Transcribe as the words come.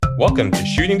Welcome to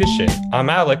Shooting the Shit. I'm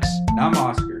Alex. And I'm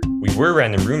Oscar. We were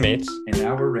random roommates. And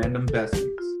now we're random besties.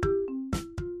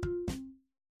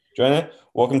 Joanna,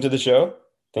 welcome to the show.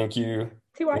 Thank you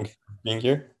for being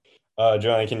here.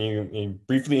 Joanna, can you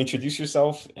briefly introduce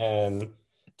yourself and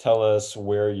tell us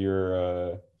where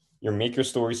your maker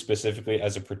story specifically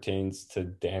as it pertains to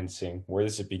dancing? Where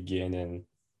does it begin and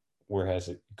where has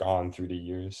it gone through the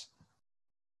years?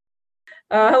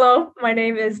 Hello, my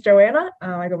name is Joanna.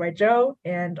 I go by Jo,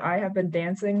 and I have been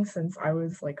dancing since I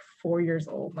was like 4 years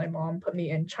old. My mom put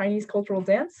me in Chinese cultural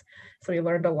dance, so we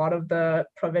learned a lot of the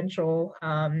provincial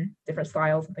different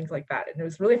styles and things like that, and it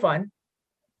was really fun.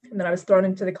 And then I was thrown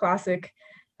into the classic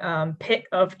pit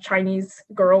of Chinese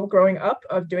girl growing up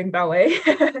of doing ballet,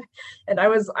 and I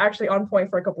was actually on point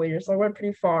for a couple of years, so I went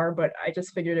pretty far, but I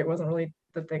just figured it wasn't really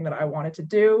the thing that I wanted to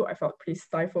do. I felt pretty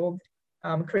stifled.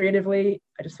 Creatively,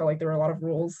 I just felt like there were a lot of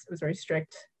rules. It was very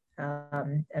strict,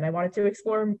 and I wanted to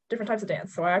explore different types of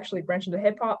dance. So I actually branched into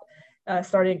hip hop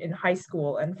starting in high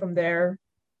school, and from there,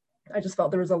 I just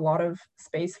felt there was a lot of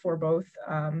space for both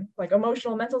like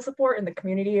emotional, mental support in the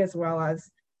community, as well as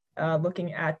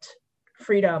looking at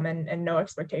freedom and no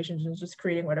expectations and just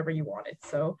creating whatever you wanted.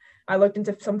 So I looked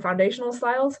into some foundational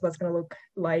styles. So that's going to look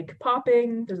like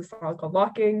popping. There's a style called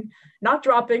locking, not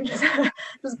dropping, just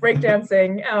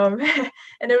breakdancing.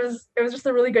 And it was just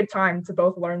a really good time to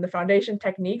both learn the foundation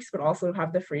techniques, but also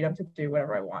have the freedom to do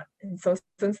whatever I want. And so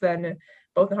since then,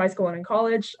 both in high school and in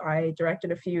college, I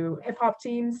directed a few hip hop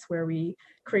teams where we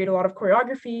create a lot of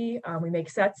choreography. We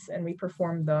make sets and we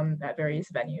perform them at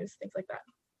various venues, things like that.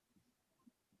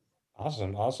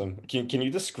 Awesome. Can you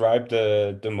describe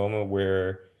the moment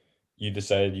where you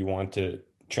decided you want to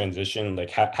transition?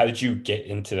 Like how did you get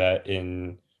into that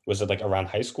was it like around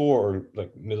high school or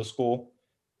like middle school?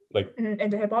 Like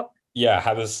into hip hop? Yeah,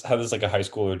 how does like a high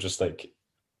schooler just like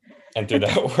enter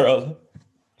that world?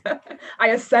 I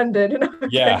ascended.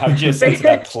 Yeah, how did you ascend to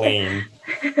that plane?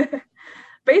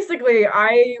 Basically,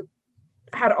 I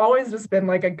had always just been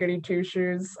like a goody two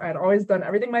shoes. I had always done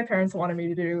everything my parents wanted me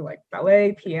to do, like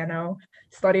ballet, piano,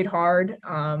 studied hard.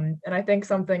 And I think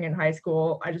something in high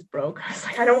school, I just broke. I was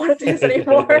like, I don't want to do this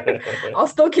anymore. I'll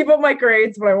still keep up my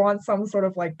grades, but I want some sort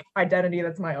of like identity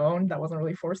that's my own that wasn't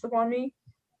really forced upon me.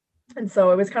 And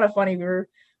so it was kind of funny. We were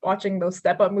watching those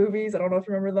Step Up movies. I don't know if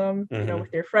you remember them,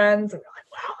 with your friends. And we're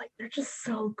like, wow, like they're just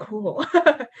so cool.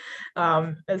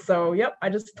 And so, yep, I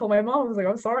just told my mom, I was like,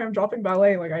 I'm sorry, I'm dropping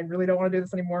ballet. Like, I really don't want to do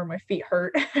this anymore. My feet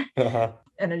hurt.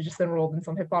 And I just enrolled in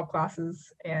some hip hop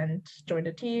classes and joined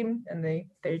a team. And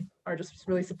they are just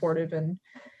really supportive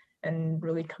and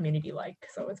really community-like.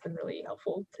 So it's been really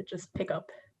helpful to just pick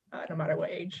up no matter what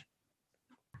age.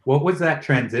 What was that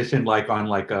transition like on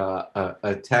like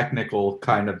a technical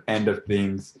kind of end of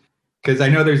things? Because I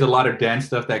know there's a lot of dance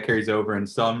stuff that carries over and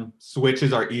some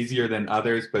switches are easier than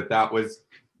others, but that was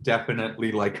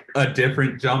definitely like a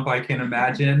different jump, I can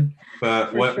imagine.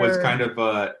 But what was kind of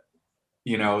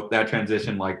that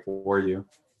transition like for you?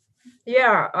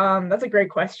 Yeah, that's a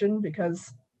great question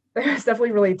because it's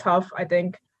definitely really tough, I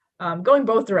think. Going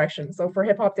both directions. So for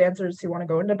hip hop dancers who want to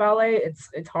go into ballet,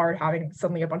 it's hard having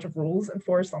suddenly a bunch of rules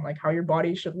enforced on like how your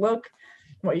body should look,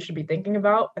 what you should be thinking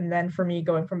about. And then for me,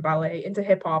 going from ballet into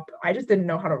hip hop, I just didn't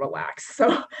know how to relax.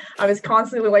 So I was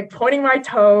constantly like pointing my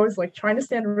toes, like trying to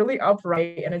stand really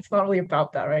upright. And it's not really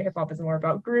about that, right? Hip hop is more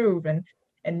about groove and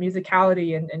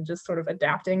musicality and just sort of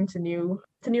adapting to new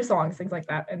songs, things like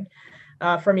that. And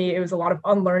for me, it was a lot of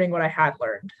unlearning what I had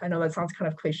learned. I know that sounds kind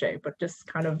of cliche, but just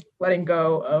kind of letting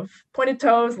go of pointed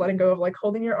toes, letting go of like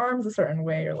holding your arms a certain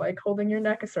way or like holding your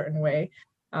neck a certain way.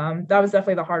 That was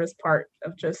definitely the hardest part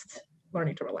of just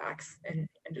learning to relax and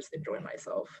just enjoy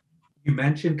myself. You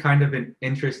mentioned kind of an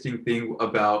interesting thing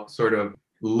about sort of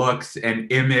looks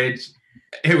and image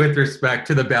with respect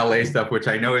to the ballet stuff, which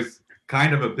I know is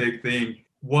kind of a big thing.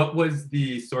 What was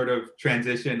the sort of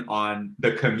transition on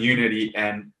the community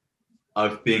and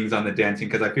of things on the dancing?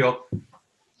 Because I feel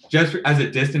just as a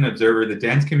distant observer, the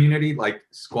dance community, like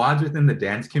squads within the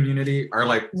dance community are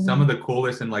like some of the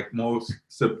coolest and like most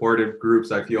supportive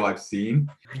groups I feel I've seen,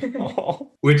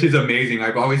 which is amazing.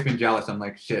 I've always been jealous. I'm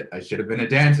like, shit, I should have been a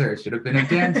dancer.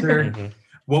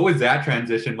 What was that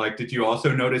transition like? Did you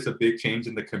also notice a big change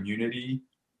in the community?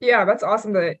 Yeah, that's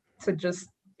awesome to just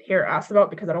hear asked about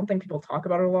because I don't think people talk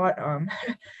about it a lot.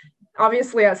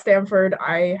 Obviously at Stanford,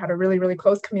 I had a really, really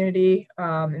close community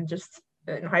and just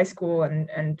in high school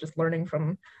and just learning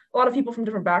from a lot of people from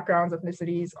different backgrounds,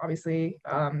 ethnicities, obviously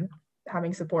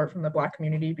having support from the Black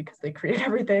community because they create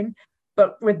everything.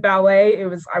 But with ballet,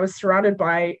 I was surrounded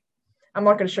by, I'm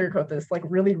not going to sugarcoat this, like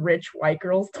really rich white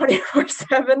girls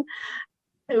 24/7.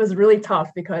 it was really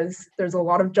tough because there's a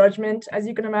lot of judgment, as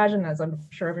you can imagine, as I'm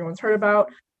sure everyone's heard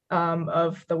about,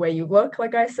 of the way you look,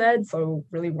 like I said. So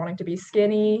really wanting to be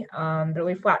skinny,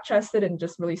 really flat chested and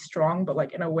just really strong, but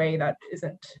like in a way that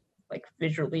isn't like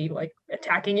visually like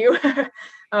attacking you.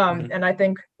 And I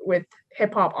think with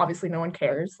hip hop, obviously no one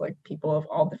cares. Like people of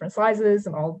all different sizes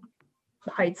and all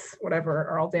heights, whatever,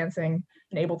 are all dancing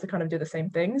and able to kind of do the same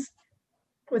things.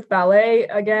 With ballet,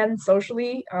 again,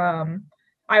 socially,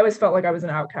 I always felt like I was an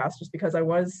outcast just because I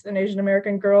was an Asian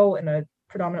American girl in a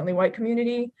predominantly white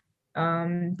community.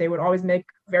 They would always make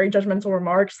very judgmental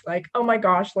remarks like, oh my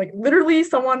gosh, like literally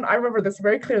someone, I remember this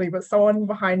very clearly, but someone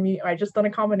behind me, I just done a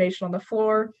combination on the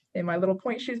floor in my little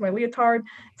point shoes, my leotard.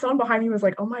 Someone behind me was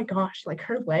like, oh my gosh, like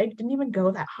her leg didn't even go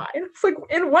that high. And it's like,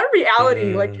 in what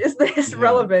reality, like, is this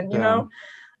relevant, you know?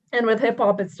 And with hip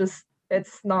hop,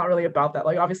 it's not really about that.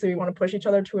 Like, obviously we want to push each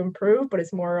other to improve, but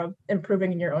it's more of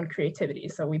improving in your own creativity.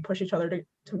 So we push each other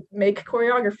to make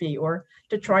choreography or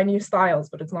to try new styles,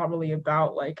 but it's not really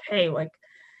about like, hey, like,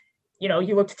 you know,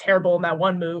 you looked terrible in that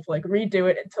one move, like redo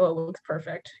it until it looks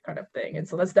perfect kind of thing. And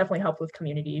so that's definitely helped with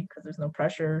community because there's no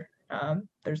pressure.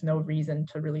 There's no reason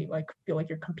to really like feel like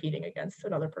you're competing against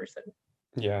another person.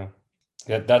 Yeah.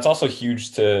 That's also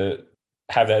huge to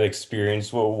have that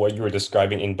experience, what you were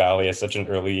describing in ballet at such an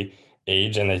early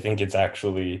age. And I think it's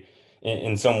actually,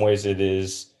 in some ways, it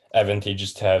is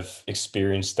advantageous to have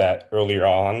experienced that earlier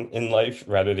on in life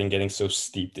rather than getting so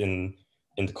steeped in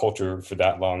the culture for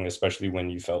that long, especially when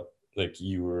you felt like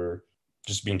you were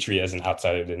just being treated as an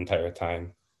outsider the entire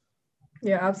time.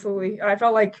 Yeah, absolutely. I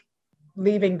felt like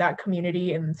leaving that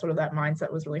community and sort of that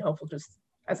mindset was really helpful just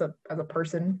as a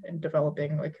person and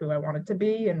developing like who I wanted to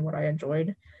be and what I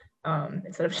enjoyed.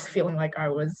 Instead of just feeling like I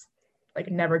was like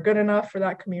never good enough for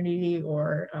that community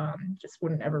or just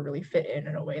wouldn't ever really fit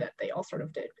in a way that they all sort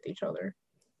of did with each other.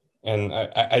 And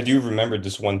I do remember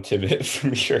this one tidbit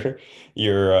from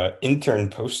your intern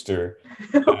poster.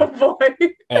 Oh boy.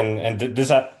 And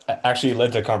this actually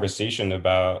led to a conversation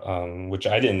about which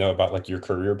I didn't know about, like your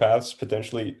career paths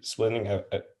potentially splitting.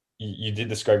 You did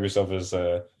describe yourself as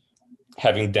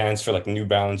having danced for like New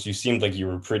Balance. You seemed like you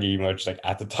were pretty much like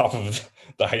at the top of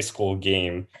the high school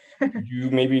game. You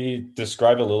maybe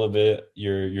describe a little bit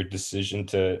your decision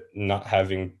to not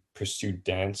having pursued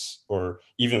dance, or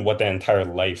even what that entire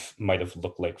life might have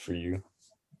looked like for you.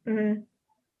 Mm-hmm.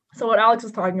 So what Alex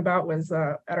was talking about was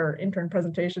at our intern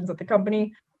presentations at the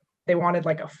company, they wanted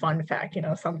like a fun fact, you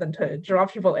know, something to draw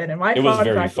people in. And my it was fun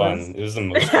very fact fun. It was the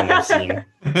most fun I've seen.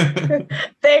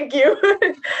 Thank you.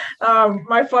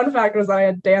 My fun fact was I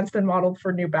had danced and modeled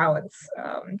for New Balance,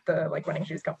 the like running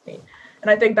shoes company.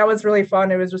 And I think that was really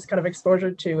fun. It was just kind of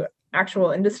exposure to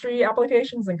actual industry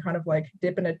applications and kind of like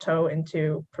dipping a toe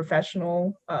into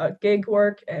professional gig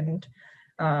work and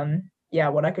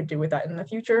what I could do with that in the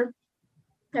future.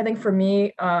 I think for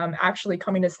me, actually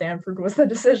coming to Stanford was the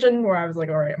decision where I was like,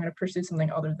 all right, I'm going to pursue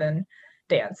something other than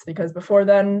dance, because before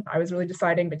then I was really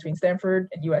deciding between Stanford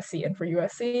and USC. And for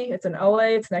USC, it's in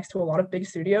LA, it's next to a lot of big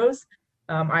studios.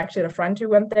 I actually had a friend who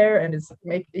went there and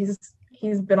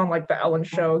he's been on like the Ellen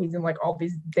show. He's in like all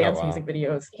these dance music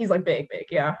videos. He's like big,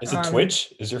 yeah. Is it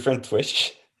Twitch? Is your friend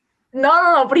Twitch?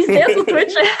 No, but he's danced with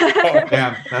Twitch. Oh,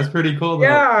 damn, that's pretty cool though.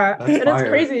 Yeah, and it's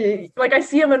crazy. Like I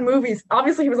see him in movies.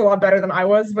 Obviously, he was a lot better than I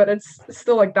was, but it's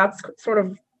still like that's sort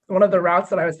of one of the routes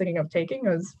that I was thinking of taking,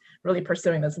 was really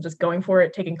pursuing this and just going for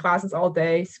it, taking classes all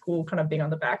day, school kind of being on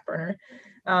the back burner.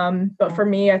 But for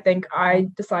me, I think I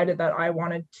decided that I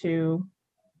wanted to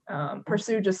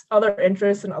pursue just other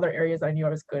interests and other areas I knew I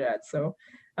was good at. So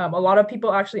a lot of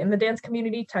people actually in the dance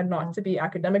community tend not to be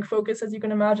academic focused, as you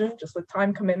can imagine, just with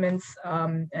time commitments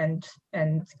and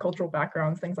cultural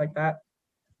backgrounds, things like that.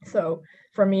 So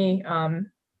for me,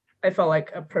 I felt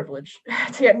like a privilege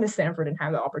to get into Stanford and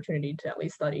have the opportunity to at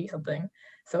least study something.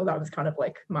 So that was kind of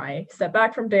like my step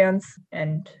back from dance,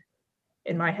 and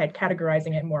in my head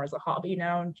categorizing it more as a hobby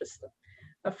now, and just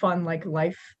a fun like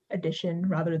life addition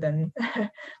rather than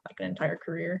like an entire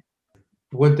career.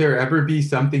 Would there ever be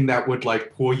something that would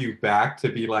like pull you back to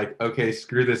be like, okay,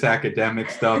 screw this academic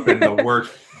stuff and the work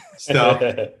stuff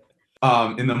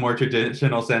in the more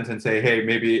traditional sense, and say, hey,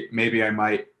 maybe I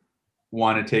might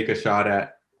want to take a shot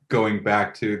at going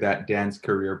back to that dance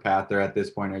career path? Or at this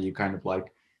point, are you kind of like,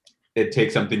 it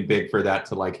takes something big for that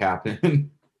to like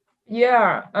happen?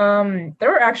 Yeah, there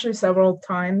were actually several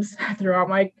times throughout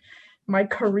my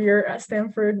career at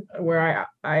Stanford where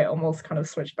I almost kind of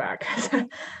switched back.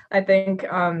 I think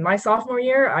my sophomore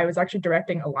year, I was actually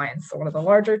directing Alliance, so one of the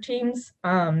larger teams.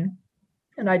 And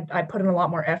I put in a lot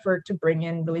more effort to bring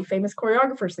in really famous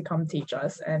choreographers to come teach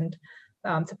us and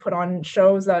to put on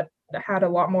shows that had a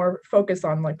lot more focus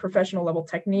on like professional level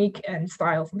technique and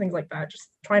styles and things like that, just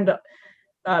trying to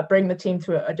bring the team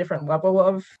to a different level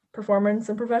of performance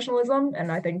and professionalism.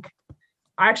 And I think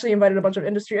I actually invited a bunch of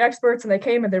industry experts, and they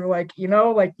came and they were like,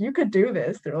 like you could do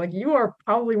this. They're like, you are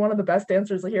probably one of the best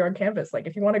dancers here on campus. Like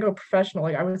if you want to go professional,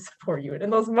 like I would support you. And in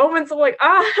those moments, I'm like,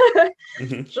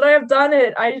 should I have done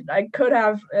it? I could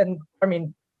have. And I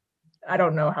mean, I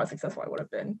don't know how successful I would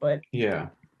have been, but yeah,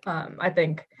 I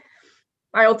think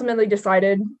I ultimately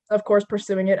decided, of course,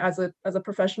 pursuing it as a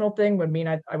professional thing would mean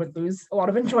I would lose a lot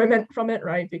of enjoyment from it,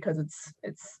 right? Because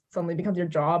it's suddenly becomes your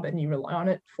job and you rely on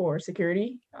it for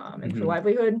security and for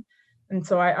livelihood. And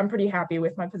so I'm pretty happy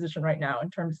with my position right now in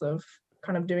terms of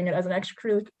kind of doing it as an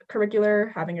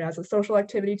extracurricular, having it as a social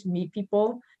activity to meet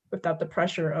people without the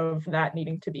pressure of that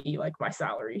needing to be like my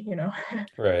salary,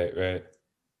 Right.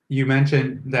 You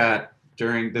mentioned that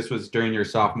during your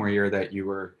sophomore year that you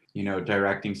were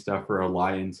directing stuff for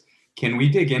Alliance. Can we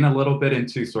dig in a little bit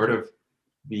into sort of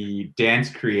the dance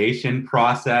creation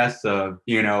process of,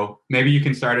 maybe you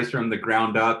can start us from the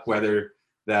ground up, whether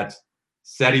that's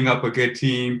setting up a good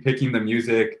team, picking the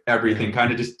music, everything, kind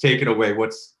of just take it away.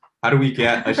 How do we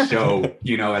get a show,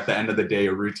 at the end of the day,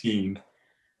 a routine?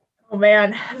 Oh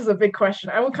man, this is a big question.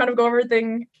 I will kind of go over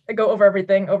everything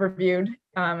overviewed,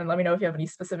 and let me know if you have any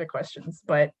specific questions.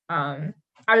 But I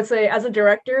would say as a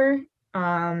director,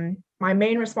 my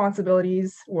main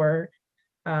responsibilities were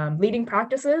leading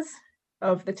practices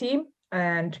of the team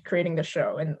and creating the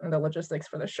show and the logistics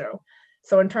for the show.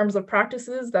 So in terms of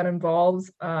practices, that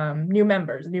involves new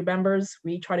members.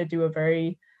 We try to do a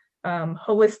very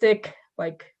holistic,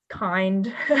 like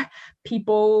kind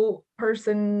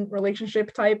person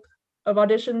relationship type of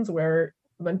auditions where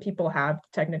when people have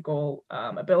technical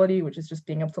ability, which is just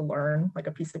being able to learn like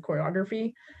a piece of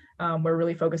choreography, we're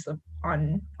really focused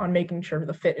on making sure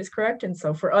the fit is correct. And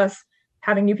so for us,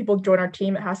 having new people join our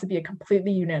team, it has to be a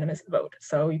completely unanimous vote.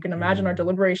 So you can imagine our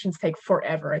deliberations take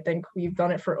forever. I think we've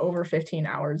done it for over 15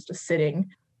 hours just sitting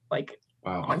like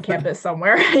on campus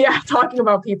somewhere, talking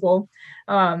about people.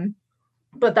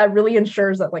 But that really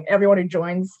ensures that like everyone who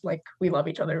joins, like we love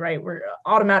each other, right? We're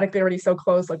automatically already so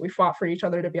close, like we fought for each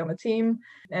other to be on the team.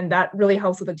 And that really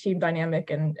helps with the team dynamic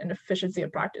and efficiency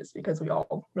of practice because we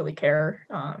all really care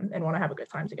and want to have a good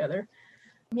time together.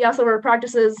 So our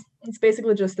practices, it's basic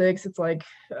logistics. It's like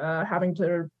having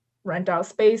to rent out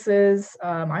spaces.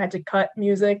 I had to cut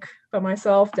music by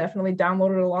myself, definitely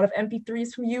downloaded a lot of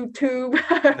MP3s from YouTube.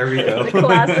 There we go. The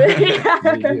classic.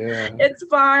 Yeah. It's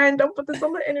fine. Don't put this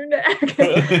on the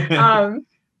internet.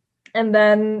 And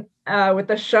then with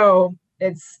the show,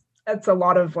 it's a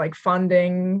lot of like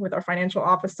funding with our financial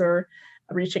officer,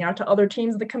 reaching out to other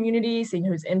teams of the community, seeing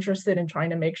who's interested in trying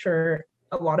to make sure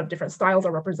a lot of different styles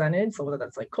are represented. So whether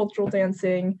that's like cultural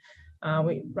dancing,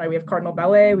 we have Cardinal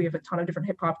Ballet, we have a ton of different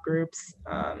hip hop groups,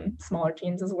 smaller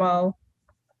teams as well.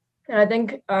 And I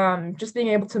think just being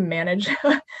able to manage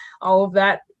all of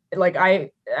that, like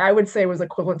I would say was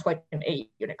equivalent to like an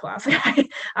 8-unit class.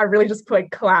 I really just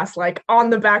put class like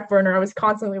on the back burner. I was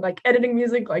constantly like editing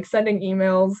music, like sending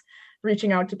emails,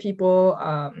 reaching out to people,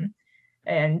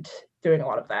 and doing a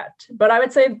lot of that. But I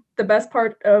would say the best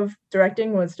part of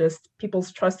directing was just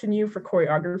people's trust in you for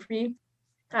choreography.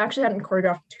 I actually hadn't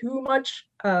choreographed too much.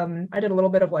 I did a little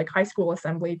bit of like high school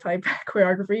assembly type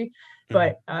choreography,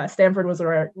 but Stanford was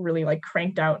where I really like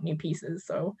cranked out new pieces.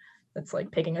 So it's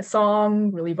like picking a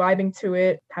song, really vibing to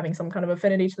it, having some kind of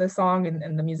affinity to the song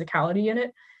and the musicality in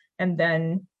it, and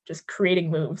then just creating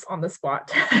moves on the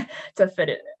spot to fit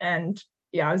it. And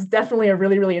yeah, it was definitely a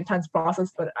really, really intense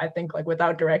process, but I think like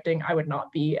without directing, I would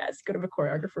not be as good of a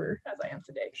choreographer as I am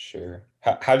today. Sure.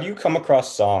 How do you come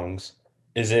across songs?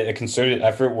 Is it a concerted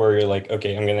effort where you're like,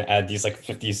 okay, I'm going to add these like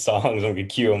 50 songs, I'm going to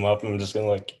queue them up, and I'm just going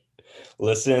to like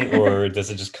listen, or does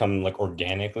it just come like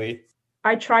organically?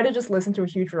 I try to just listen to a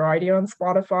huge variety on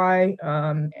Spotify,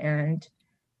 and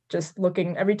just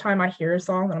looking every time I hear a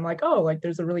song, and I'm like, oh, like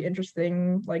there's a really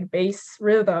interesting like bass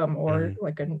rhythm or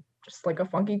like just like a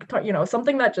funky guitar,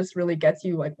 something that just really gets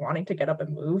you like wanting to get up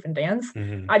and move and dance.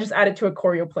 I just add it to a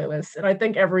choreo playlist, and I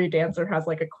think every dancer has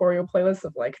like a choreo playlist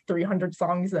of like 300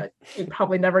 songs that you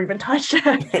probably never even touched.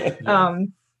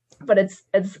 But it's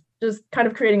just kind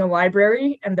of creating a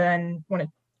library, and then when it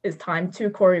is time to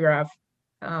choreograph,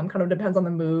 kind of depends on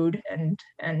the mood and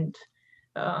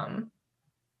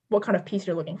what kind of piece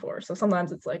you're looking for. So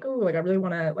sometimes it's like, oh, like I really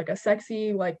want to like a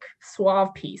sexy, like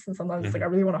suave piece. And sometimes it's like, I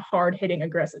really want a hard hitting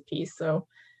aggressive piece. So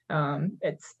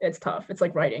it's tough. It's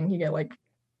like writing. You get like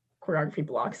choreography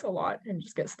blocks a lot and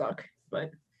just get stuck,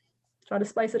 but try to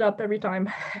spice it up every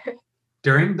time.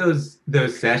 During those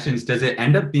sessions, does it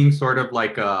end up being sort of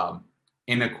like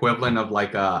an equivalent of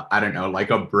like a, I don't know,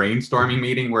 like a brainstorming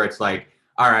meeting where it's like,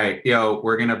 all right,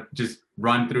 we're gonna just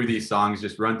run through these songs,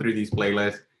 just run through these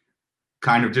playlists,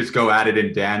 kind of just go at it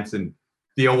and dance and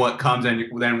feel what comes,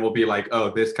 and then we'll be like,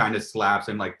 oh, this kind of slaps,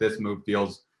 and like this move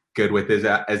feels good with. Is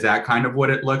that kind of what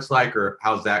it looks like, or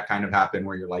how's that kind of happen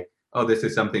where you're like, oh, this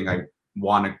is something I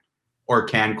want to or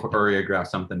can choreograph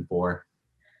something for?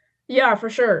 Yeah, for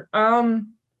sure. I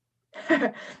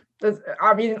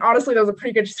mean, honestly, that was a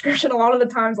pretty good description. A lot of the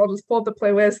times I'll just pull up the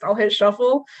playlist, I'll hit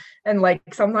shuffle, and like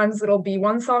sometimes it'll be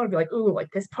one song, it'll be like, ooh, like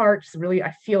this part just really,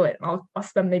 I feel it. And I'll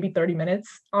spend maybe 30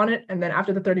 minutes on it. And then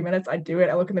after the 30 minutes, I do it.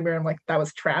 I look in the mirror, I'm like, that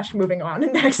was trash, moving on to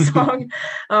the next song.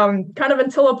 Kind of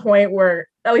until a point where,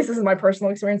 at least this is my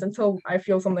personal experience, until I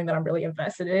feel something that I'm really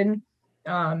invested in.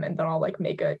 And then I'll like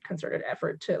make a concerted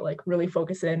effort to like really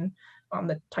focus in on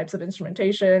the types of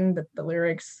instrumentation, the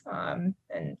lyrics, and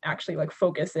actually like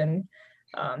focus in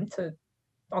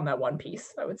on that one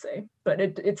piece, I would say. But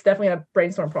it's definitely a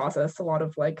brainstorm process, a lot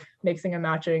of like mixing and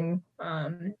matching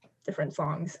different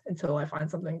songs until I find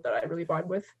something that I really vibe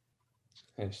with.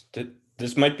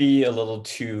 This might be a little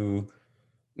too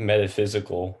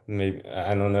metaphysical. Maybe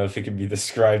I don't know if it could be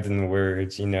described in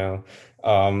words,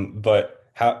 but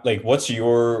how, like, what's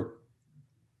your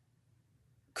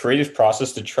creative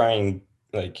process to try and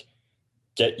like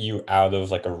get you out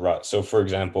of like a rut? So for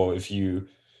example, do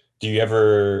you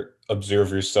ever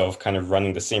observe yourself kind of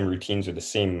running the same routines or the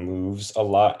same moves a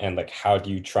lot, and like how do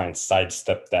you try and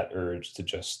sidestep that urge to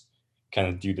just kind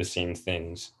of do the same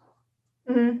things?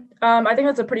 I think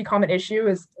that's a pretty common issue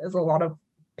is a lot of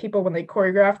people when they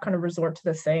choreograph kind of resort to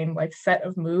the same like set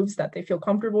of moves that they feel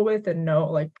comfortable with and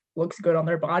know like looks good on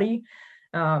their body.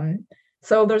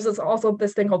 So there's also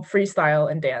this thing called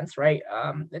freestyle in dance, right?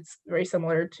 It's very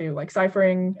similar to like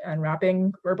ciphering and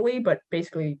rapping verbally, but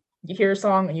basically you hear a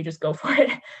song and you just go for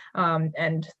it.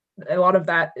 And a lot of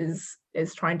that is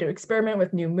trying to experiment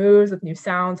with new moves, with new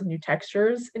sounds, with new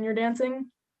textures in your dancing.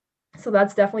 So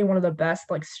that's definitely one of the best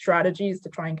like strategies to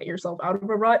try and get yourself out of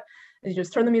a rut. Is you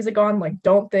just turn the music on, like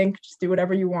don't think, just do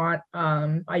whatever you want.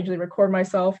 I usually record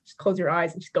myself, just close your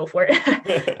eyes and just go for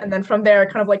it. And then from there,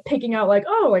 kind of like picking out like,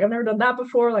 oh, like I've never done that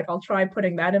before. Like I'll try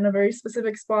putting that in a very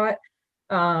specific spot.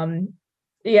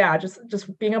 Yeah,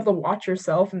 just being able to watch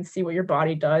yourself and see what your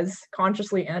body does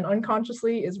consciously and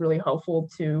unconsciously is really helpful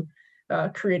to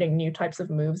creating new types of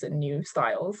moves and new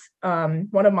styles.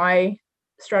 One of my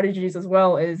strategies as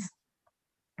well is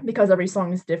because every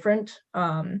song is different.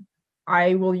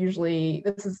 I will usually,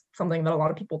 this is something that a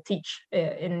lot of people teach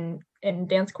in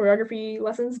dance choreography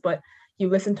lessons, but you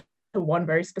listen to one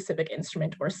very specific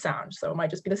instrument or sound. So it might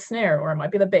just be the snare, or it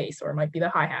might be the bass, or it might be the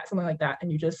hi-hat, something like that.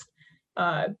 And you just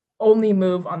only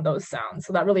move on those sounds.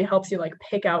 So that really helps you like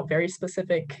pick out very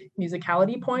specific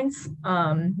musicality points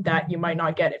that you might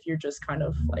not get if you're just kind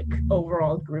of like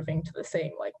overall grooving to the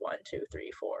same like 1, 2,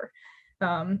 3, 4.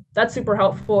 That's super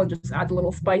helpful and just adds a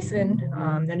little spice in.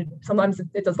 And sometimes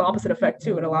it does the opposite effect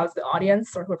too. It allows the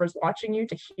audience or whoever's watching you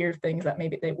to hear things that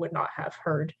maybe they would not have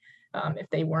heard if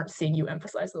they weren't seeing you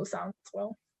emphasize those sounds as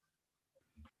well.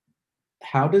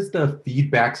 How does the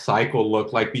feedback cycle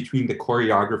look like between the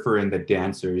choreographer and the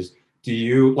dancers? Do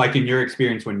you, like in your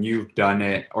experience when you've done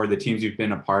it or the teams you've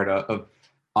been a part of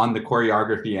on the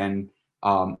choreography end,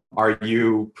 are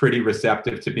you pretty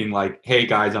receptive to being like, hey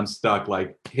guys, I'm stuck,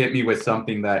 like hit me with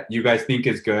something that you guys think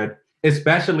is good?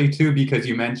 Especially too, because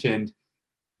you mentioned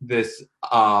this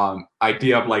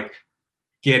idea of like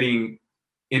getting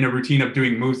in a routine of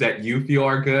doing moves that you feel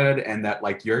are good and that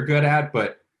like you're good at,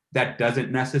 but that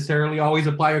doesn't necessarily always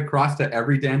apply across to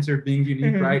every dancer being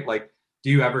unique, right? Like, do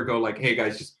you ever go like, hey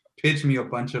guys, just pitch me a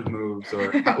bunch of moves,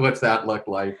 or what's that look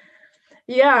like?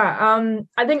 Yeah,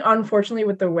 I think unfortunately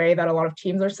with the way that a lot of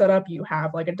teams are set up, you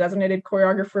have like a designated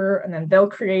choreographer and then they'll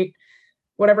create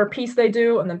whatever piece they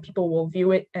do and then people will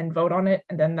view it and vote on it.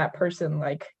 And then that person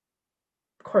like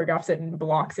choreographs it and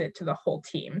blocks it to the whole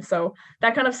team. So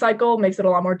that kind of cycle makes it a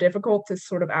lot more difficult to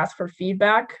sort of ask for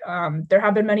feedback. There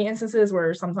have been many instances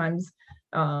where sometimes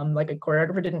like a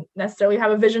choreographer didn't necessarily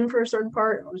have a vision for a certain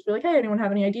part. I'll just be like, hey, anyone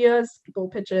have any ideas? People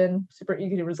pitch in, super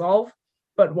easy to resolve.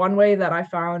 But one way that I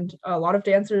found a lot of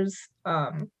dancers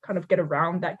kind of get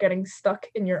around that getting stuck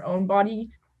in your own body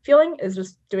feeling is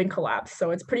just doing collabs.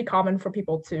 So it's pretty common for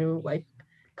people to like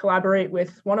collaborate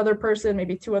with one other person,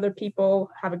 maybe 2 other people,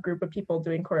 have a group of people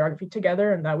doing choreography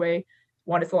together. And that way,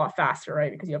 one, it's a lot faster,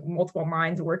 right? Because you have multiple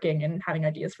minds working and having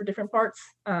ideas for different parts.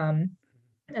 And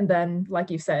then,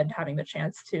 like you said, having the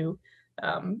chance to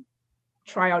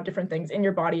try out different things in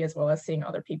your body as well as seeing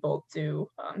other people do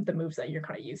the moves that you're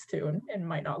kind of used to and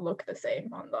might not look the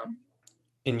same on them.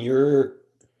 In your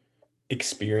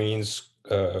experience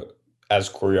as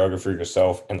choreographer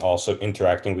yourself and also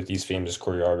interacting with these famous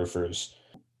choreographers,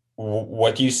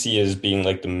 what do you see as being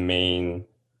like the main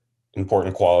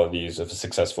important qualities of a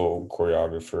successful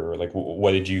choreographer? Like,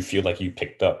 what did you feel like you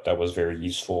picked up that was very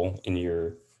useful in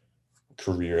your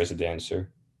career as a dancer?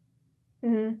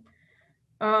 Mm-hmm.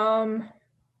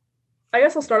 I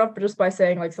guess I'll start off just by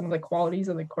saying like some of the qualities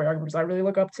of the choreographers I really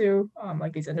look up to,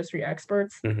 like these industry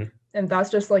experts. Mm-hmm. And that's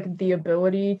just like the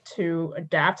ability to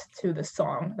adapt to the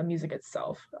song, the music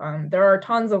itself. There are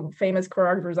tons of famous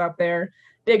choreographers out there,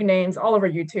 big names all over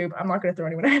YouTube. I'm not going to throw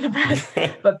anyone under the bus,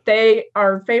 but they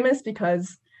are famous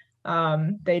because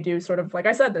they do sort of, like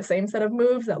I said, the same set of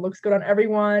moves that looks good on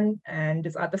everyone and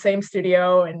is at the same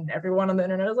studio, and everyone on the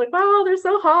internet is like, wow, they're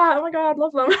so hot. Oh my God,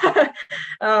 love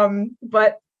them.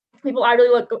 But people I really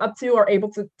look up to are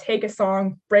able to take a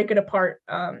song, break it apart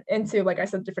into, like I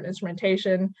said, different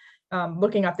instrumentation,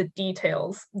 looking at the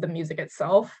details, the music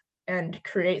itself, and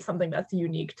create something that's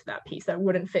unique to that piece that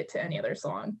wouldn't fit to any other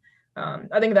song.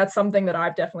 I think that's something that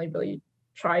I've definitely really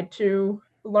tried to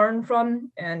learn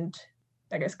from and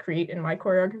I guess create in my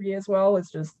choreography as well, is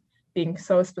just being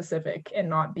so specific and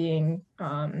not being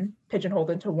pigeonholed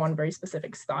into one very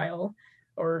specific style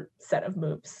or set of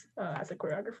moves as a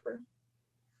choreographer.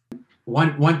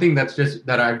 One thing that's just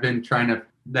that I've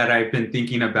been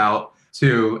thinking about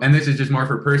too, and this is just more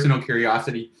for personal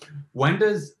curiosity. When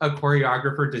does a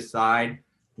choreographer decide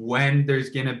when there's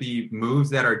gonna be moves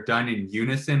that are done in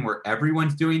unison where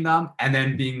everyone's doing them, and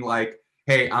then being like,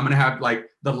 hey, I'm gonna have like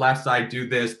the left side do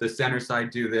this, the center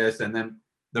side do this, and then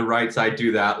the right side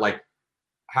do that? Like,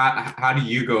 how do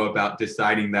you go about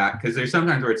deciding that? Because there's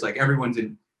sometimes where it's like everyone's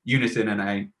in unison, and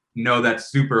I know that's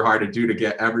super hard to do to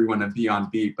get everyone to be on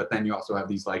beat, but then you also have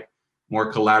these like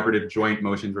more collaborative joint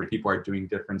motions where people are doing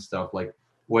different stuff. Like,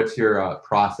 what's your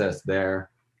process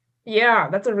there? Yeah,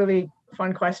 that's a really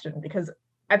fun question, because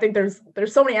I think there's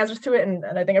so many answers to it, and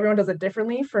I think everyone does it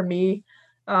differently. For me,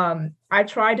 I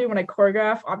try to, when I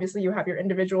choreograph, obviously you have your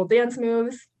individual dance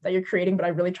moves that you're creating, but I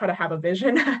really try to have a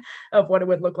vision of what it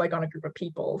would look like on a group of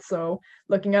people. So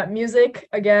looking at music,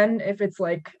 again, if it's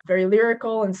like very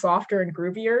lyrical and softer and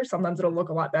groovier, sometimes it'll look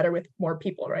a lot better with more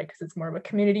people, right? Because it's more of a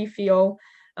community feel,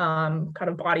 kind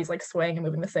of bodies like swaying and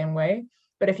moving the same way.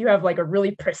 But if you have like a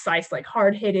really precise, like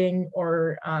hard hitting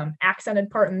or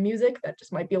accented part in the music that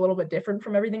just might be a little bit different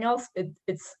from everything else,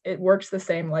 it works the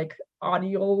same, like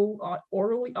audio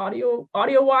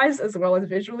wise as well as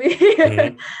visually,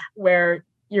 mm-hmm. where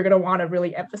you're going to want to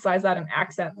really emphasize that and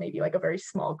accent maybe like a very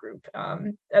small group.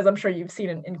 As I'm sure you've seen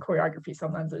in choreography,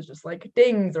 sometimes there's just like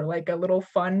dings or like a little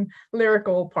fun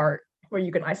lyrical part where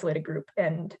you can isolate a group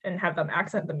and have them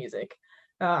accent the music.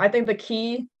 I think the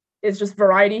key is just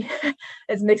variety.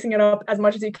 It's mixing it up as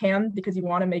much as you can, because you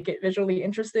want to make it visually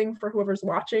interesting for whoever's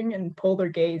watching and pull their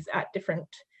gaze at different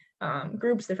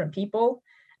groups, different people.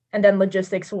 And then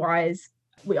logistics wise,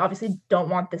 we obviously don't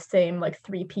want the same like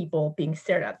 3 people being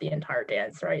stared at the entire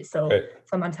dance, right? So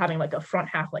sometimes having like a front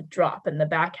half like drop and the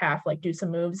back half like do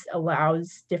some moves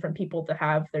allows different people to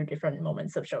have their different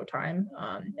moments of showtime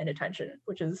and attention,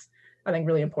 which is, I think,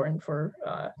 really important for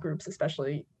groups,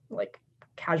 especially like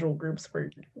casual groups where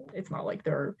it's not like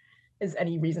there is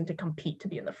any reason to compete to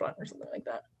be in the front or something like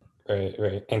that.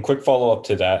 Right. And quick follow up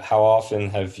to that, how often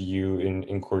have you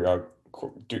in choreographing,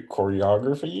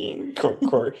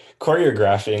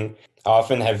 how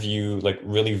often have you like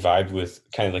really vibed with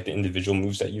kind of like the individual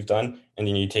moves that you've done, and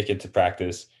then you take it to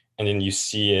practice and then you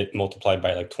see it multiplied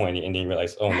by like 20 and then you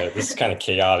realize, oh no, this is kind of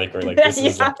chaotic, or like this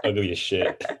is like ugly as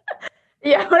shit?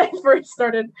 Yeah, when I first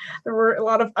started, there were a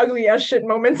lot of ugly as shit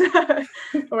moments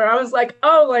where I was like,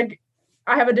 oh, like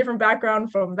I have a different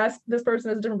background from this person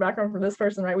has a different background from this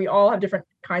person, right? We all have different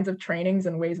kinds of trainings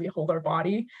and ways we hold our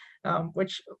body,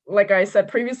 which, like I said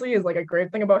previously, is like a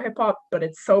great thing about hip hop, but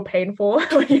it's so painful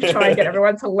when you try and get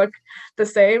everyone to look the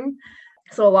same.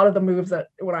 So a lot of the moves that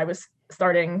when I was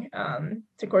starting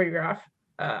to choreograph,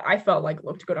 I felt like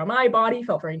looked good on my body,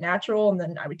 felt very natural. And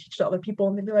then I would teach to other people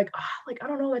and they'd be like, like, I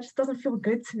don't know, that just doesn't feel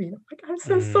good to me. I'm like, I'm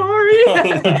so sorry.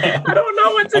 I don't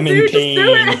know what to do. Just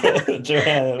do it.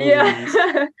 Joanna,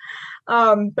 yeah.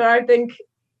 But I think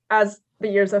as the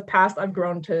years have passed, I've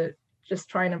grown to just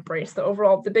try and embrace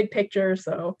the big picture.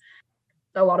 So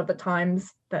a lot of the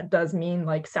times that does mean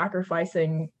like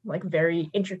sacrificing like very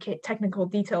intricate technical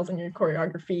details in your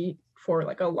choreography for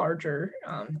like a larger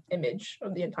image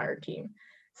of the entire team.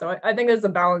 So I think there's a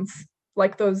balance.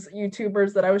 Like those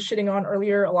YouTubers that I was shitting on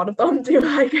earlier, a lot of them do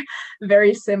like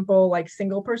very simple, like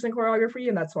single person choreography.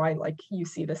 And that's why like you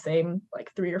see the same like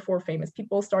 3 or 4 famous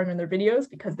people starring in their videos,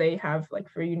 because they have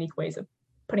like very unique ways of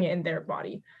putting it in their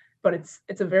body. but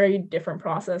it's a very different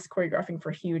process choreographing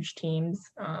for huge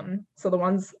teams. So the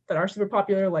ones that are super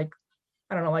popular, like,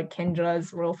 I don't know, like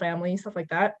Kinja's Royal Family, stuff like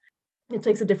that, it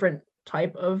takes a different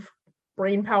type of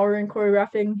brain power in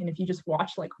choreographing. And if you just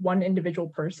watch like one individual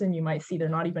person, you might see they're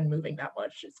not even moving that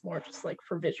much. It's more just like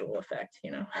for visual effect,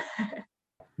 you know?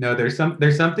 No, there's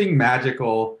something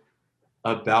magical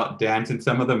about dance and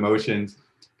some of the motions,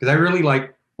 because I really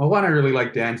like, well, one, I really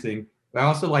like dancing, but I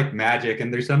also like magic.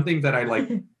 And there's some things that I like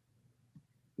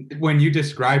when you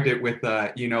described it with,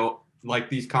 you know, like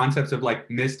these concepts of like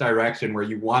misdirection where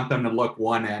you want them to look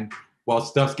one end while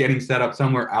stuff's getting set up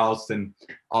somewhere else and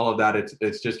all of that.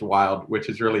 It's just wild, which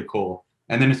is really cool.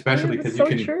 And then especially because you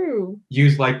can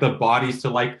use like the bodies to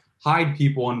like hide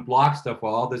people and block stuff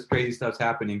while all this crazy stuff's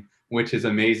happening, which is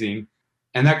amazing.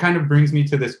 And that kind of brings me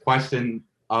to this question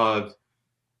of,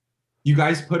 you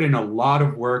guys put in a lot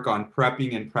of work on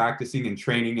prepping and practicing and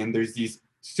training, and there's these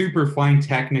super fine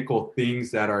technical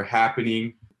things that are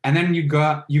happening. And then you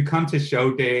come to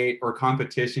show day or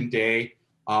competition day,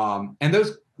 and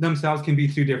those themselves can be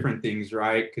two different things,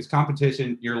 right? Because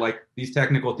competition, you're like, these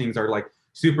technical things are like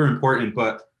super important,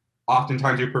 but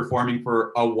oftentimes you're performing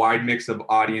for a wide mix of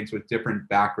audience with different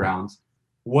backgrounds.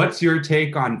 What's your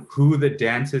take on who the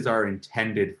dances are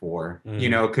intended for? You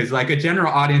know, because like a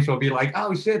general audience will be like,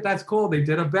 oh shit, that's cool, they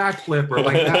did a backflip, or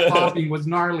like that popping was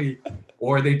gnarly,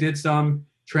 or they did some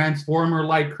transformer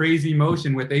like crazy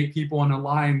motion with 8 people in a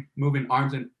line moving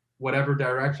arms in whatever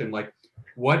direction. Like,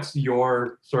 what's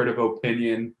your sort of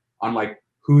opinion on like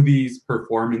who these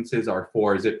performances are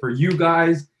for? Is it for you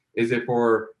guys? Is it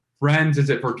for friends? Is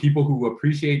it for people who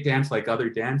appreciate dance like other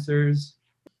dancers?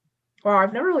 Wow,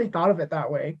 I've never really thought of it that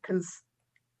way, because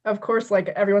of course, like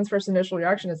everyone's first initial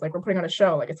reaction is like, we're putting on a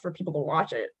show, like it's for people to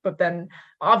watch it. But then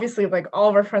obviously like all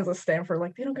of our friends at Stanford,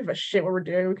 like they don't give a shit what we're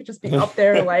doing. We could just be up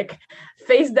there like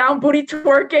face down booty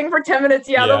twerking for 10 minutes.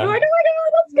 Yeah, they'll be like,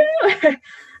 oh my God, let's go.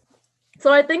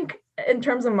 So I think in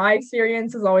terms of my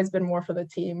experience has always been more for the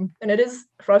team. And it is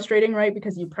frustrating, right?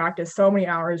 Because you practice so many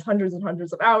hours, hundreds and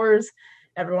hundreds of hours.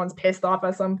 Everyone's pissed off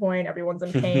at some point. Everyone's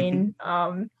in pain.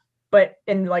 But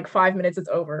in like 5 minutes, it's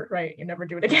over, right? You never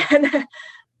do it again.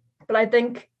 But I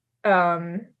think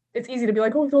it's easy to be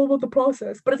like, oh, it's all about the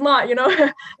process, but it's not, you know.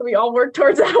 We all work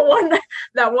towards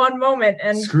that one moment,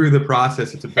 and screw the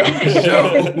process. It's about the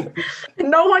show.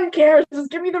 No one cares. Just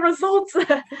give me the results.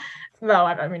 No,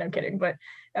 I mean, I'm kidding, but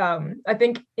I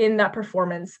think in that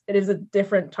performance, it is a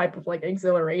different type of like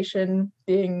exhilaration,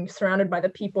 being surrounded by the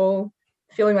people,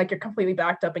 feeling like you're completely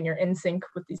backed up and you're in sync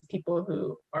with these people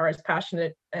who are as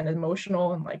passionate and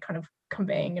emotional and like kind of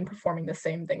conveying and performing the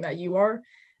same thing that you are,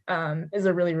 is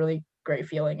a really, really great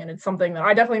feeling. And it's something that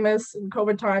I definitely miss in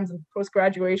COVID times and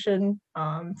post-graduation,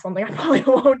 something I probably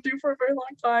won't do for a very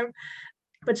long time,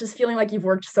 but just feeling like you've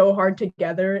worked so hard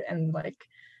together and like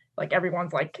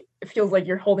everyone's like, it feels like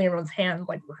you're holding everyone's hand,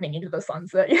 like running into the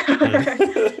sunset.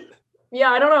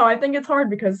 Yeah, I don't know. I think it's hard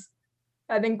because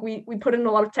I think we put in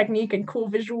a lot of technique and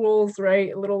cool visuals,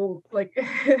 right? A little like,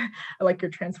 I like your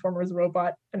Transformers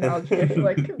robot analogy. I feel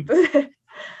like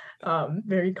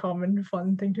very common,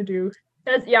 fun thing to do.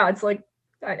 And it's like,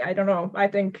 I don't know. I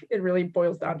think it really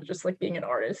boils down to just like being an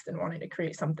artist and wanting to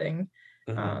create something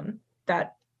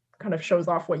that kind of shows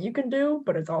off what you can do,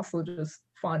 but it's also just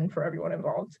fun for everyone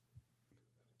involved.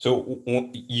 So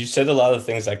you said a lot of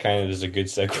things that kind of is a good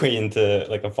segue into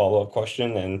like a follow-up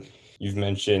question. And you've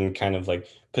mentioned kind of like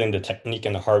putting the technique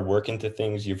and the hard work into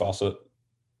things. You've also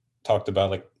talked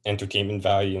about like entertainment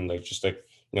value and like just like,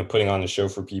 you know, putting on a show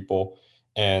for people.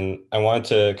 And I wanted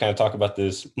to kind of talk about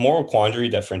this moral quandary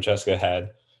that Francesca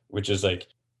had, which is like,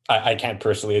 I can't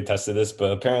personally attest to this,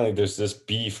 but apparently there's this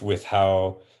beef with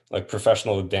how like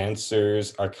professional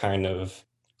dancers are kind of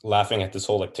laughing at this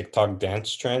whole like TikTok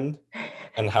dance trend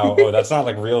and how, oh, that's not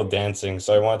like real dancing.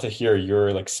 So I wanted to hear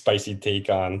your like spicy take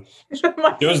on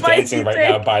Joe's dancing right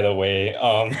now, by the way,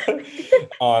 on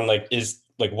like, is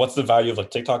like, what's the value of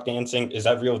like TikTok dancing? Is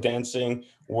that real dancing?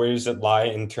 Where does it lie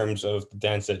in terms of the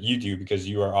dance that you do? Because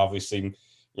you are obviously,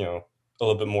 you know, a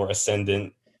little bit more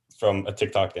ascendant from a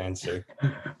TikTok dancer.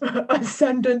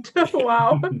 Ascendant.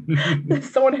 Wow.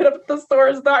 Someone hit up the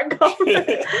stores.com.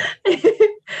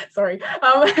 Sorry.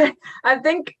 I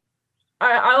think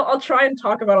I'll try and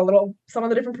talk about some of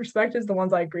the different perspectives, the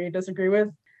ones I agree and disagree with.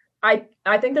 I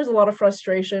think there's a lot of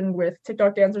frustration with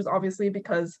TikTok dancers, obviously,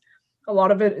 because a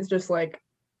lot of it is just like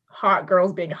hot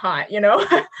girls being hot, you know,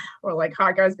 or like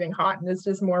hot guys being hot. And it's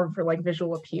just more for like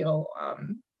visual appeal,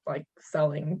 like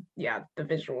selling, the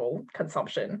visual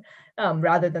consumption,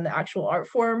 rather than the actual art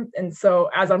form. And so,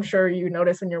 as I'm sure you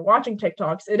notice when you're watching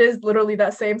TikToks, it is literally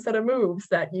that same set of moves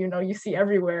that, you know, you see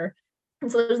everywhere.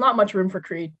 And so there's not much room for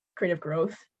creative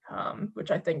growth,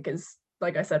 which I think is,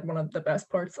 like I said, one of the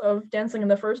best parts of dancing in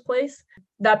the first place.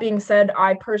 That being said,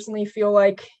 I personally feel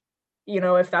like,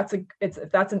 if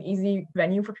that's an easy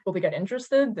venue for people to get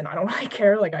interested, then I don't really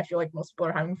care. Like, I feel like most people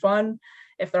are having fun.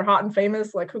 If they're hot and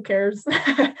famous, like, who cares?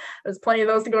 There's plenty of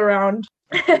those to go around.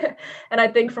 And I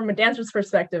think from a dancer's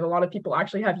perspective, a lot of people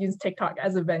actually have used TikTok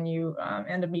as a venue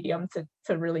and a medium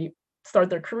to really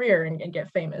start their career and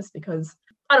get famous, because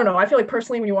I don't know, I feel like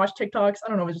personally when you watch TikToks, I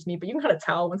don't know if it's just me, but you can kind of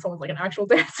tell when someone's like an actual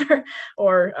dancer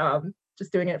or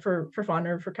just doing it for fun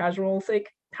or for casual sake.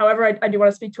 However, I do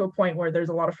want to speak to a point where there's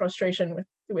a lot of frustration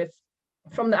with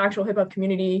from the actual hip hop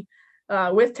community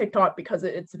with TikTok, because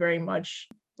it's very much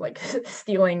like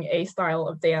stealing a style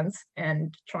of dance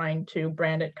and trying to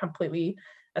brand it completely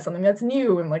as something that's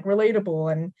new and like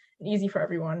relatable and easy for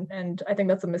everyone. And I think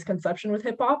that's a misconception with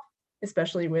hip hop,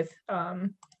 especially with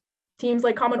teams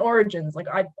like Common Origins. Like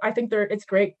I think it's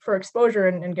great for exposure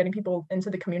and getting people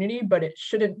into the community, but it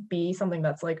shouldn't be something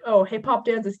that's like, oh, hip hop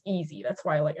dance is easy, that's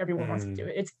why like everyone wants to do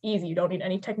it. It's easy. You don't need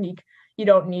any technique. You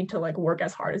don't need to like work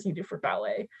as hard as you do for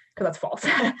ballet, because that's false.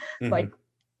 Like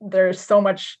there's so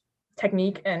much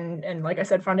technique and like I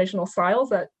said, foundational styles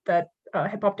that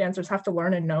hip hop dancers have to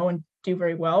learn and know and do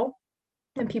very well.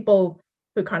 And people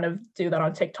who kind of do that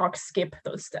on TikTok skip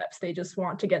those steps. They just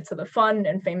want to get to the fun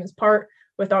and famous part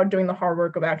without doing the hard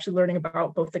work of actually learning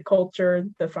about both the culture,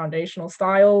 the foundational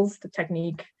styles, the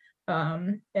technique,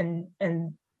 and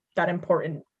that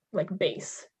important like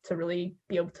base to really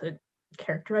be able to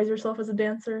characterize yourself as a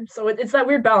dancer. So it's that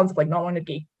weird balance of like not wanting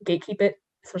to gatekeep it,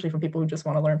 especially for people who just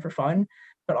want to learn for fun,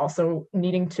 but also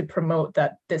needing to promote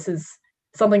that this is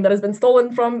something that has been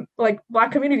stolen from like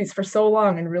Black communities for so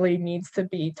long and really needs to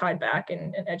be tied back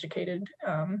and educated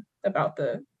about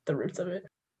the roots of it.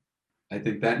 I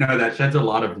think that sheds a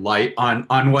lot of light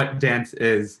on what dance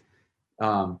is,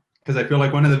 because I feel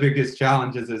like one of the biggest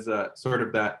challenges is sort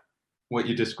of that what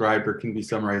you described, or can be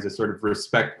summarized as sort of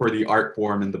respect for the art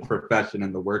form and the profession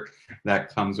and the work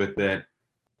that comes with it.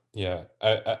 Yeah,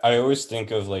 I always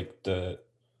think of like the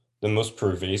most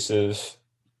pervasive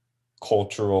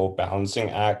cultural balancing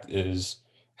act is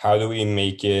how do we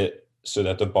make it so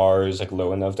that the bar is like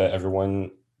low enough that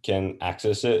everyone can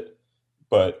access it,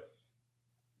 but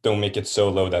don't make it so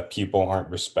low that people aren't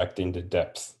respecting the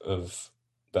depth of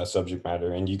that subject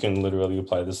matter. And you can literally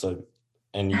apply this like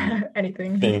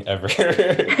anything thing ever.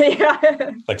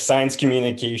 Yeah. Like science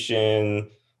communication,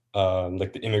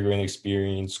 like the immigrant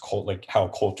experience, like how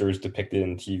culture is depicted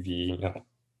in TV,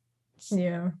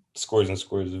 yeah, scores and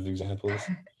scores of examples.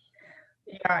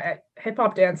 Yeah, hip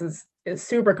hop dance is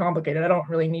super complicated. I don't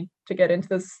really need to get into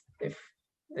this if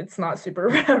it's not super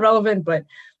relevant, but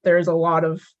there's a lot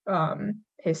of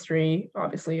history,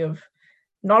 obviously, of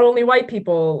not only white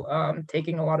people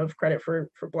taking a lot of credit for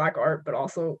Black art, but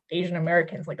also Asian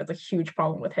Americans. Like that's a huge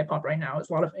problem with hip hop right now, is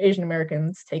a lot of Asian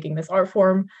Americans taking this art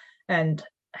form and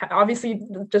obviously,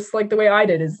 just like the way I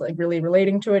did, is like really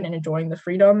relating to it and enjoying the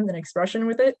freedom and expression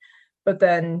with it, but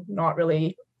then not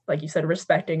really, like you said,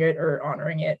 respecting it or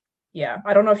honoring it. Yeah,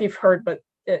 I don't know if you've heard, but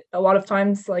a lot of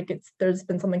times, like there's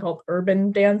been something called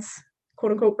urban dance,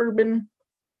 quote unquote urban,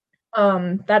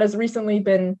 that has recently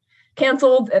been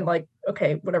canceled, and like,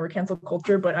 okay, whatever, cancel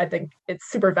culture, but I think it's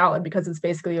super valid because it's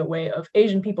basically a way of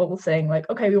Asian people saying like,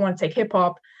 okay, we want to take hip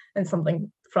hop and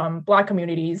something from Black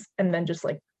communities and then just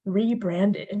like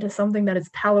rebrand it into something that is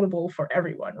palatable for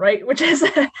everyone, right? Which is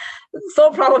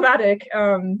so problematic,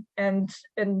 and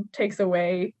takes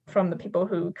away from the people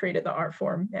who created the art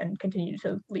form and continue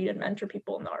to lead and mentor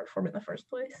people in the art form in the first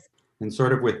place. And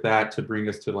sort of with that, to bring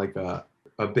us to like a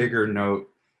bigger note,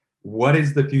 what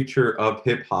is the future of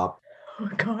hip hop? Oh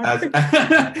God.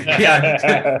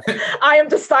 Yeah. I am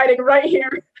deciding right here.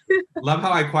 Love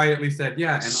how I quietly said,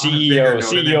 yeah. And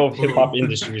CEO of hip hop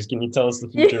industries. Can you tell us the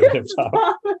future of hip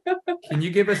hop? Can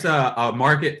you give us a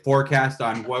market forecast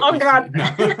on what? Oh God.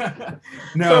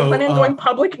 No. So planning on going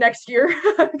public next year.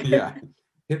 Yeah.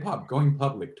 Hip hop going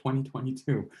public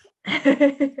 2022.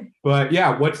 But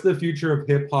yeah, what's the future of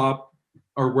hip hop,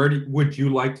 or where would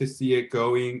you like to see it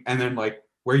going? And then like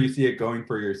where you see it going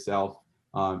for yourself,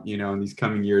 in these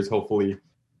coming years, hopefully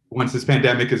once this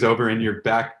pandemic is over and you're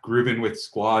back grooving with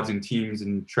squads and teams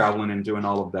and traveling and doing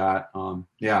all of that.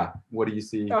 Yeah, what do you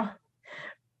see? Oh,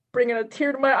 bringing a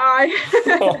tear to my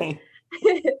eye.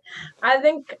 I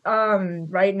think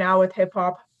right now with hip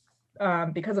hop,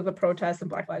 because of the protests and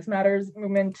Black Lives Matters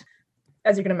movement,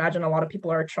 as you can imagine, a lot of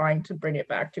people are trying to bring it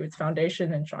back to its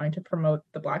foundation and trying to promote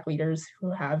the Black leaders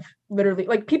who have literally,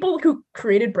 like, people who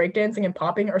created breakdancing and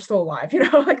popping are still alive.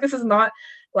 Like, this is not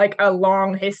like a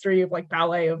long history of like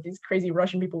ballet of these crazy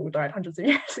Russian people who died hundreds of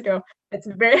years ago.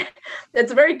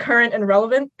 It's very current and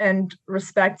relevant, and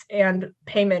respect and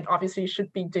payment obviously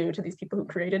should be due to these people who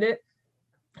created it.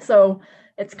 So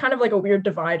it's kind of like a weird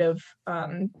divide of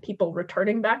people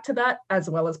returning back to that, as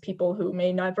well as people who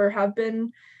may never have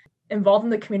been involved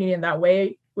in the community in that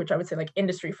way, which I would say like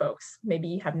industry folks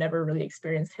maybe have never really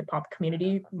experienced hip hop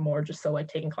community, more just so like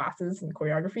taking classes in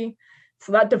choreography.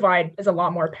 So that divide is a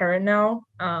lot more apparent now.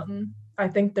 I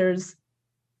think there's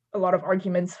a lot of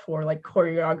arguments for like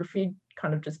choreography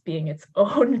kind of just being its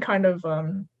own kind of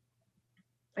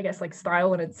I guess like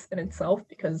style in itself,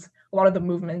 because a lot of the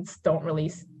movements don't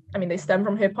really, I mean, they stem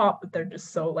from hip hop, but they're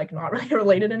just so like not really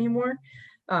related anymore.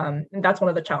 And that's one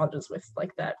of the challenges with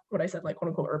like that, what I said, like quote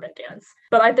unquote urban dance.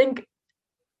 But I think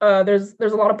there's a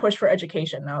lot of push for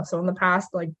education now. So in the past,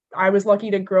 like I was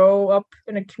lucky to grow up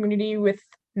in a community with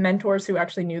mentors who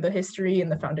actually knew the history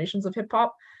and the foundations of hip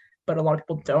hop, but a lot of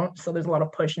people don't. So there's a lot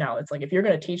of push now. It's like, if you're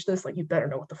going to teach this, like you better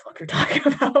know what the fuck you're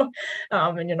talking about.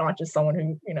 And you're not just someone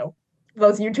who, you know,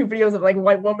 those YouTube videos of like a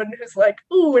white woman who's like,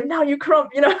 ooh, and now you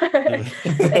crump, you know,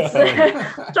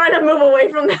 it's trying to move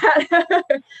away from that.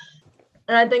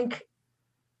 And I think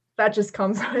that just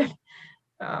comes with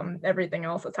everything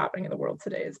else that's happening in the world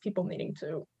today, is people needing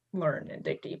to learn and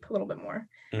dig deep a little bit more.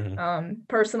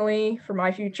 Personally, for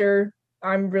my future,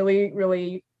 I'm really,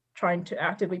 really trying to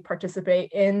actively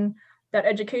participate in that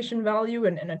education value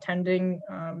and attending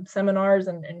seminars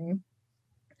and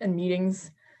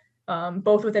meetings,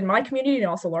 both within my community and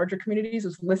also larger communities,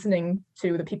 is listening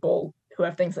to the people who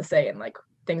have things to say and like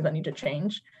things that need to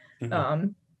change.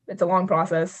 It's a long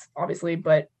process, obviously,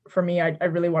 but for me, I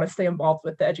really want to stay involved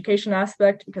with the education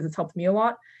aspect because it's helped me a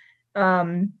lot.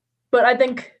 But I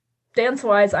think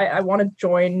dance-wise, I want to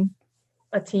join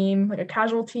a team, like a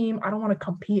casual team. I don't want to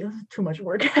compete, it's too much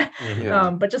work.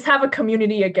 But just have a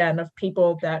community again of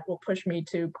people that will push me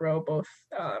to grow both,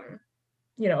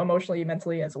 you know, emotionally,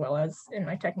 mentally, as well as in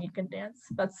my technique and dance.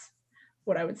 That's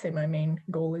what I would say my main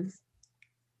goal is.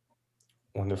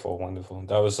 Wonderful.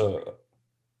 That was an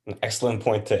excellent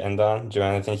point to end on.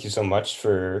 Joanna, thank you so much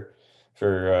for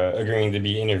agreeing to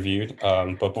be interviewed.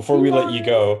 But before we let you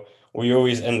go, we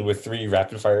always end with 3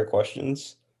 rapid fire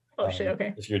questions. Oh shit,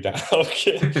 okay. If you're down.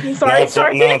 Okay.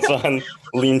 Sorry. Now it's on.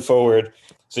 Lean forward.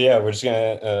 So yeah, we're just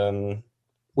gonna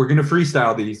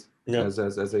freestyle these,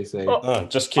 as they say.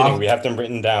 Just kidding. We have them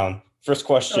written down. First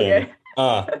question.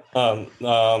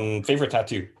 Okay. Favorite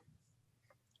tattoo?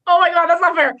 Oh my god, that's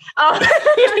not fair.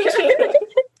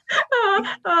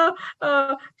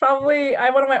 Probably I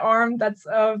have one on my arm that's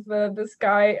of this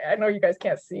guy. I know you guys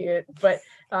can't see it, but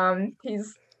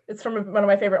it's from one of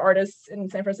my favorite artists in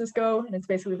San Francisco, and it's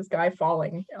basically this guy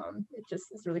falling. It just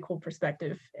is really cool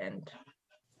perspective and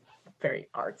very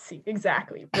artsy.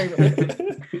 Exactly. Very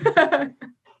relatable.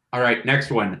 All right,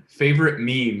 next one. Favorite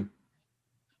meme?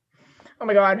 Oh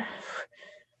my god.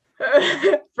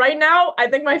 Right now, I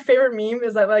think my favorite meme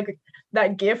is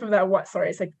that gif of that one, sorry,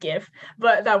 I said gif,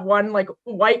 but that one like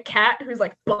white cat who's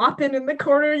like bopping in the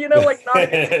corner, you know, like not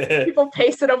people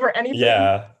paste it over anything.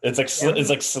 Yeah, it's like it's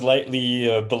like slightly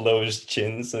below his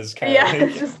chin, so it's kind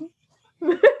of just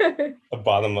a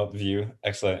bottom up view.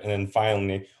 Excellent. And then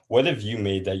finally, what have you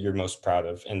made that you're most proud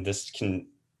of? And this can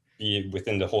be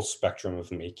within the whole spectrum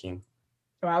of making.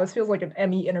 Wow, this feels like an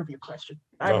Emmy interview question.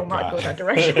 I will not go that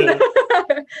direction.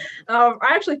 I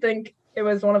actually think it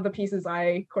was one of the pieces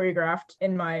I choreographed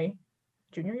in my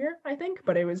junior year, I think,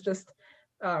 but it was just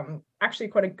actually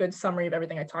quite a good summary of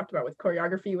everything I talked about with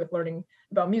choreography, with learning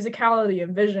about musicality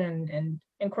and vision and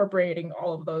incorporating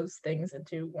all of those things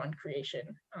into one creation.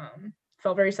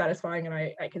 Felt very satisfying, and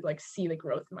I could like see the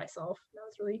growth in myself. That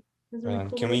was really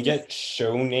cool. Can we get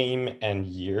show name and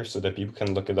year so that people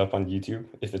can look it up on YouTube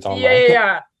if it's online?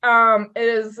 Yeah. It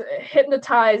is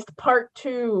Hypnotized Part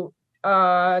 2,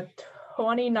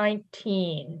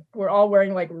 2019. We're all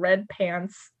wearing like red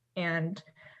pants and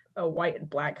a white and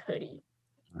black hoodie.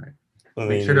 All right.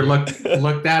 Make sure to look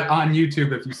that on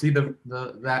YouTube. If you see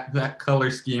that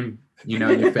color scheme, you know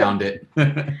you found it.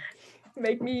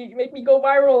 Make me go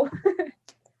viral.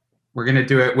 We're gonna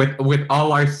do it with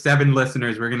all our 7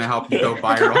 listeners. We're gonna help you go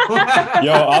viral.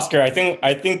 Yo, Oscar, I think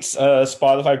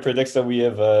Spotify predicts that we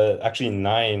have actually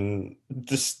 9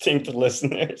 distinct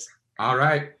listeners. All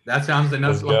right, that sounds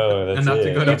enough. Let's go. Enough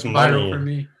to go That's viral money. for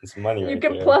me. It's money. You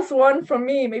can +1 from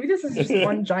me. Maybe this is just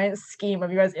one giant scheme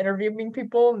of you guys interviewing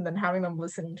people and then having them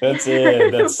listen to That's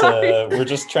it. That's we're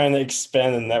just trying to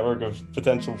expand the network of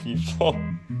potential people.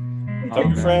 Tell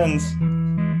your friends.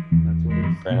 That's what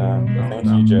it is. Right on. Thank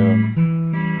you, Joe.